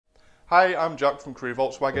Hi, I'm Jack from Crewe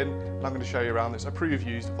Volkswagen and I'm going to show you around this Approved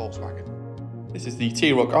Used Volkswagen. This is the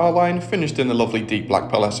T-ROC R-Line, finished in a lovely deep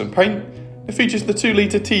black pearlescent paint. It features the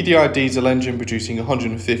 2-litre TDI diesel engine producing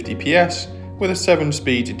 150 PS with a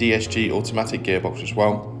 7-speed DSG automatic gearbox as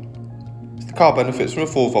well. The car benefits from a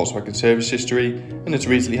full Volkswagen service history and has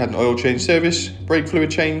recently had an oil change service, brake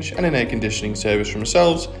fluid change and an air conditioning service from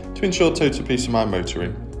ourselves to ensure total peace of mind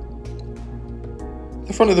motoring.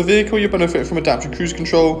 The front of the vehicle, you benefit from adaptive cruise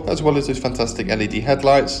control as well as those fantastic LED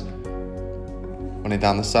headlights. Running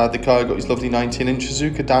down the side of the car, you've got these lovely 19-inch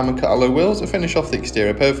Suzuka diamond cut alloy wheels that finish off the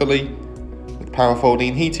exterior perfectly, with power folding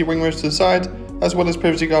and heated wing mirrors to the side, as well as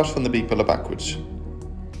privacy glass from the B pillar backwards.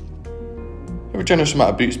 A generous amount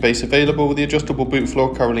of boot space available with the adjustable boot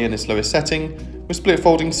floor currently in its lowest setting, with split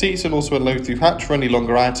folding seats and also a low through hatch for any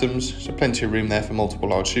longer items, so plenty of room there for multiple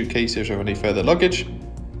large suitcases or any further luggage.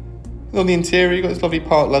 And on the interior, you've got this lovely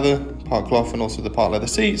part leather, part cloth and also the part leather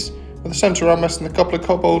seats, with a centre armrest and a couple of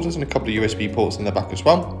cup holders and a couple of USB ports in the back as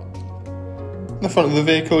well. In the front of the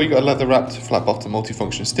vehicle, you've got a leather wrapped flat bottom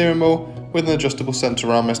multifunction steering wheel with an adjustable centre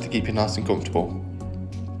armrest to keep you nice and comfortable.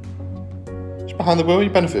 Just behind the wheel, you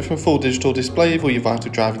benefit from a full digital display with all your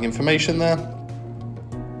vital driving information there.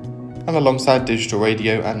 And alongside digital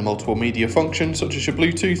radio and multiple media functions such as your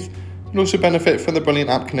Bluetooth, you'll also benefit from the brilliant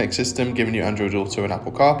App Connect system giving you Android Auto and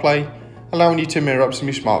Apple CarPlay, allowing you to mirror apps from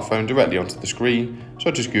your smartphone directly onto the screen,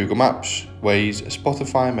 such as Google Maps, Waze,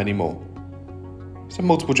 Spotify and many more. Some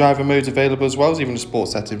multiple driver modes available as well as even a sport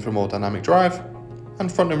setting for more dynamic drive, and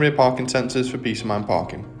front and rear parking sensors for peace of mind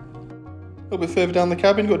parking. A little bit further down the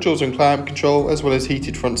cabin, you've got dual zone climate control as well as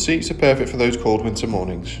heated front seats, so perfect for those cold winter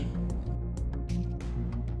mornings.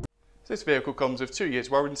 This vehicle comes with 2 years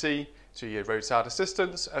warranty, 2-year roadside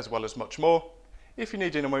assistance, as well as much more. If you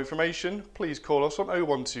need any more information, please call us on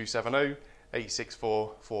 01270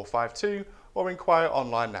 864 452 or inquire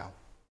online now.